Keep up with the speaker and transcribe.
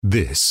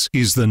This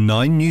is the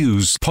 9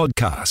 News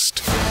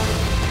podcast.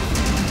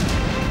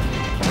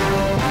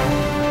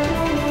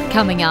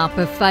 Coming up,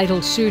 a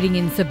fatal shooting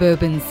in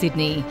suburban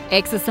Sydney.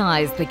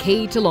 Exercise, the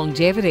key to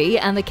longevity,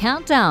 and the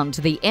countdown to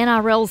the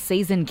NRL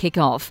season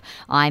kickoff.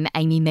 I'm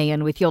Amy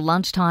Meehan with your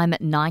Lunchtime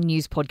 9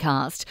 News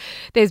podcast.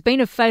 There's been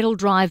a fatal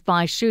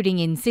drive-by shooting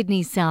in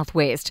Sydney's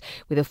southwest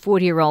with a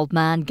 40-year-old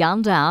man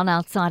gunned down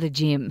outside a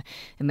gym.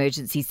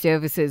 Emergency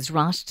services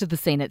rushed to the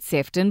scene at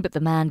Sefton, but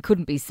the man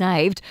couldn't be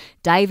saved.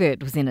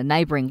 David was in a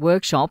neighbouring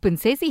workshop and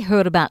says he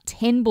heard about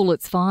 10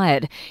 bullets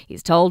fired.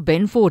 He's told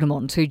Ben Fordham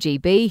on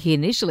 2GB he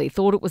initially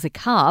thought it was a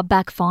car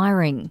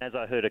backfiring. As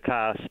I heard a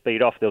car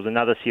speed off, there was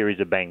another series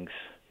of bangs.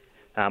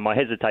 I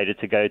hesitated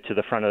to go to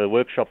the front of the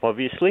workshop,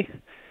 obviously,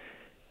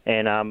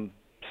 and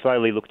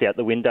slowly looked out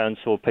the window and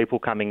saw people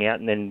coming out,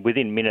 and then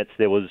within minutes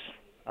there was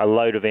a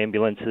load of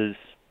ambulances,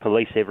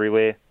 police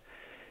everywhere,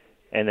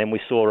 and then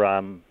we saw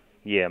a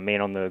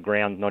man on the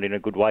ground, not in a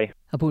good way.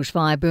 A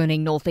bushfire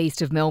burning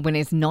northeast of Melbourne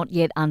is not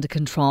yet under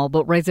control,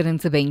 but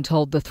residents are being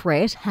told the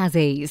threat has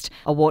eased.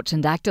 A watch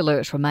and act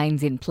alert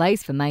remains in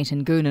place for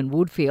Mayton, Goon and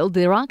Woodfield.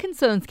 There are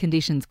concerns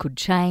conditions could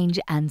change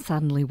and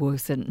suddenly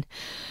worsen.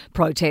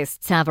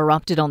 Protests have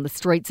erupted on the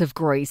streets of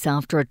Greece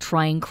after a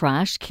train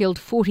crash killed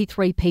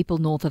 43 people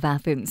north of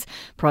Athens.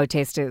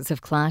 Protesters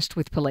have clashed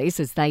with police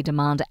as they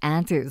demand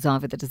answers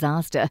over the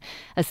disaster.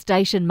 A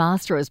station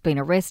master has been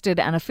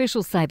arrested and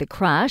officials say the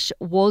crash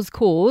was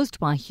caused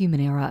by human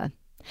error.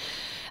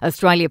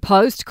 Australia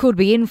Post could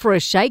be in for a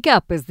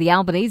shake-up as the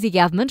Albanese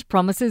government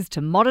promises to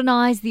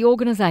modernise the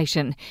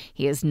organisation.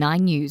 Here's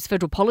 9 News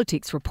Federal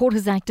Politics reporter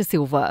Zach De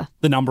Silva.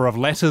 The number of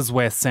letters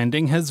we're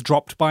sending has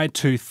dropped by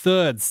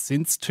 2/3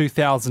 since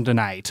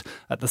 2008.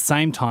 At the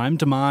same time,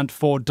 demand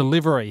for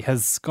delivery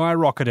has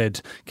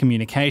skyrocketed.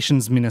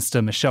 Communications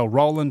Minister Michelle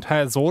Rowland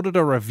has ordered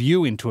a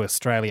review into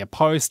Australia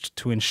Post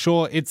to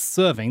ensure it's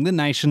serving the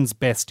nation's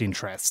best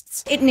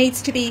interests. It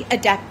needs to be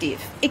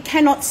adaptive. It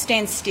cannot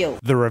stand still.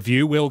 The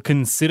review will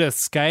consider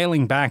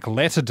scaling back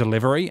letter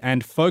delivery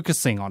and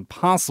focusing on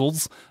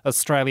parcels.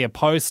 Australia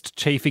Post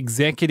Chief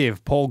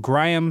Executive Paul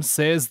Graham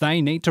says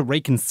they need to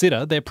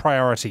reconsider their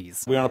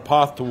priorities. We're on a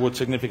path towards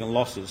significant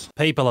losses.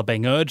 People are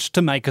being urged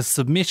to make a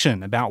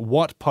submission about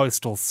what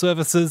postal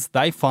services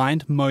they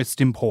find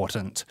most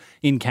important.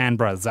 In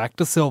Canberra, Zach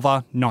De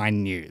Silva,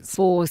 9 News.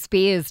 4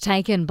 spears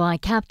taken by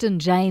Captain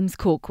James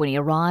Cook when he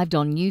arrived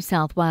on New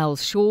South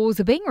Wales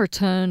shores are being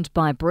returned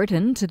by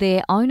Britain to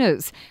their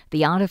owners.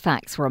 The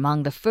artefacts were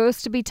among the first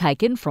to be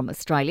taken from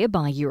Australia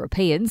by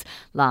Europeans.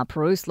 La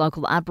Perouse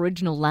Local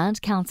Aboriginal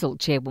Land Council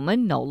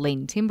Chairwoman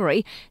Nolene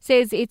Timbery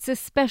says it's a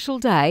special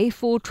day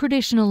for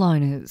traditional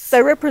owners.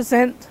 They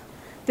represent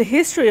the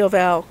history of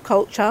our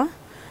culture,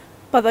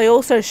 but they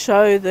also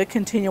show the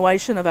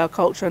continuation of our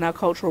culture and our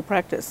cultural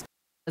practice.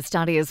 A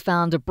study has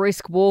found a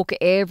brisk walk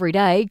every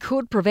day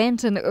could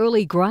prevent an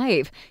early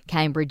grave.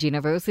 Cambridge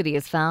University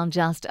has found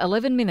just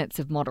 11 minutes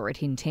of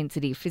moderate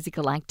intensity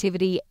physical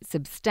activity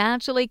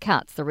substantially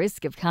cuts the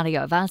risk of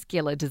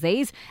cardiovascular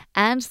disease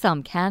and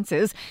some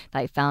cancers.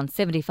 They found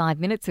 75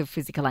 minutes of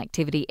physical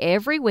activity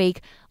every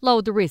week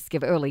lowered the risk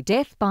of early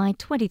death by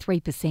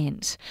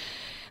 23%.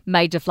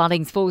 Major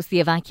floodings forced the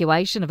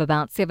evacuation of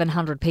about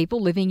 700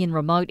 people living in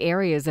remote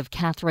areas of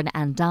Katherine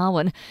and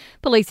Darwin.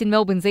 Police in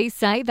Melbourne's east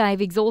say they've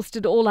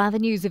exhausted all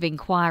avenues of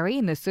inquiry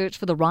in the search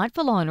for the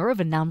rightful owner of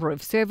a number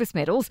of service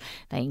medals.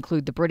 They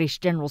include the British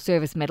General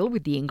Service Medal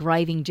with the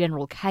engraving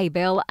General K.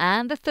 Bell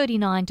and the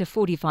 39 to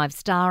 45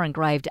 star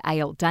engraved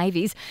A.L.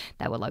 Davies.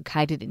 They were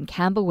located in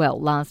Camberwell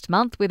last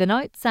month with a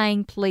note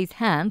saying please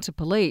hand to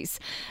police.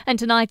 And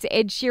tonight's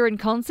Ed Sheeran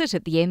concert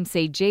at the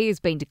MCG has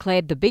been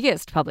declared the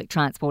biggest public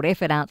transport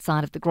effort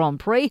outside of the Grand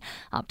Prix.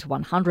 Up to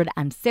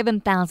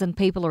 107,000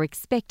 people are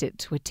expected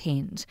to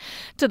attend.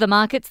 To the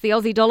markets, the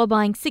Aussie dollar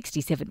buying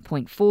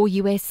 67.4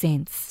 US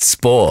cents.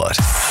 Sport.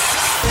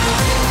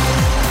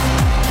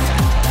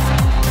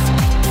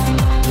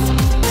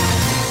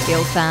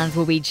 Eels fans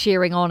will be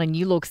cheering on a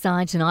New Look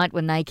side tonight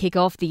when they kick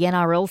off the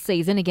NRL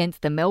season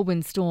against the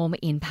Melbourne Storm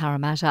in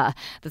Parramatta.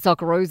 The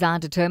Socceroos are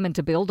determined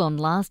to build on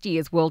last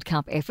year's World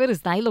Cup effort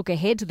as they look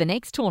ahead to the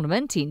next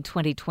tournament in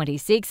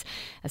 2026.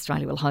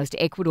 Australia will host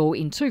Ecuador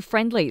in 2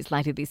 friendlies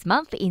later this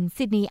month in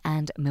Sydney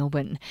and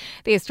Melbourne.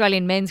 The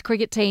Australian men's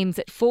cricket team's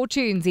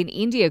fortunes in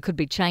India could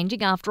be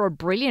changing after a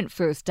brilliant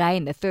first day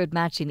in the third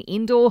match in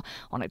indoor.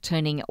 On a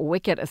turning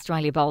wicket,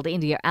 Australia bowled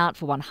India out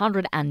for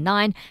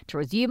 109 to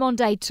resume on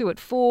day 2 at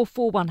 4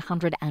 for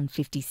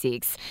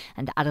 156.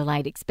 And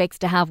Adelaide expects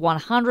to have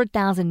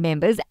 100,000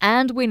 members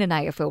and win an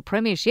AFL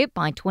premiership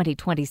by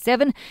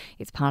 2027.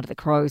 It's part of the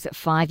Crows'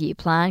 5-year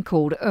plan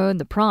called Earn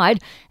the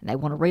Pride, and they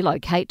want to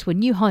relocate to a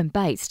new home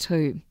base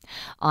too.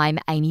 I'm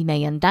Amy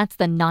Meehan. That's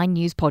the 9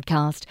 News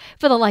podcast.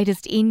 For the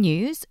latest in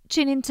news,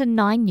 tune in to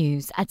 9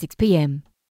 News at 6 p.m.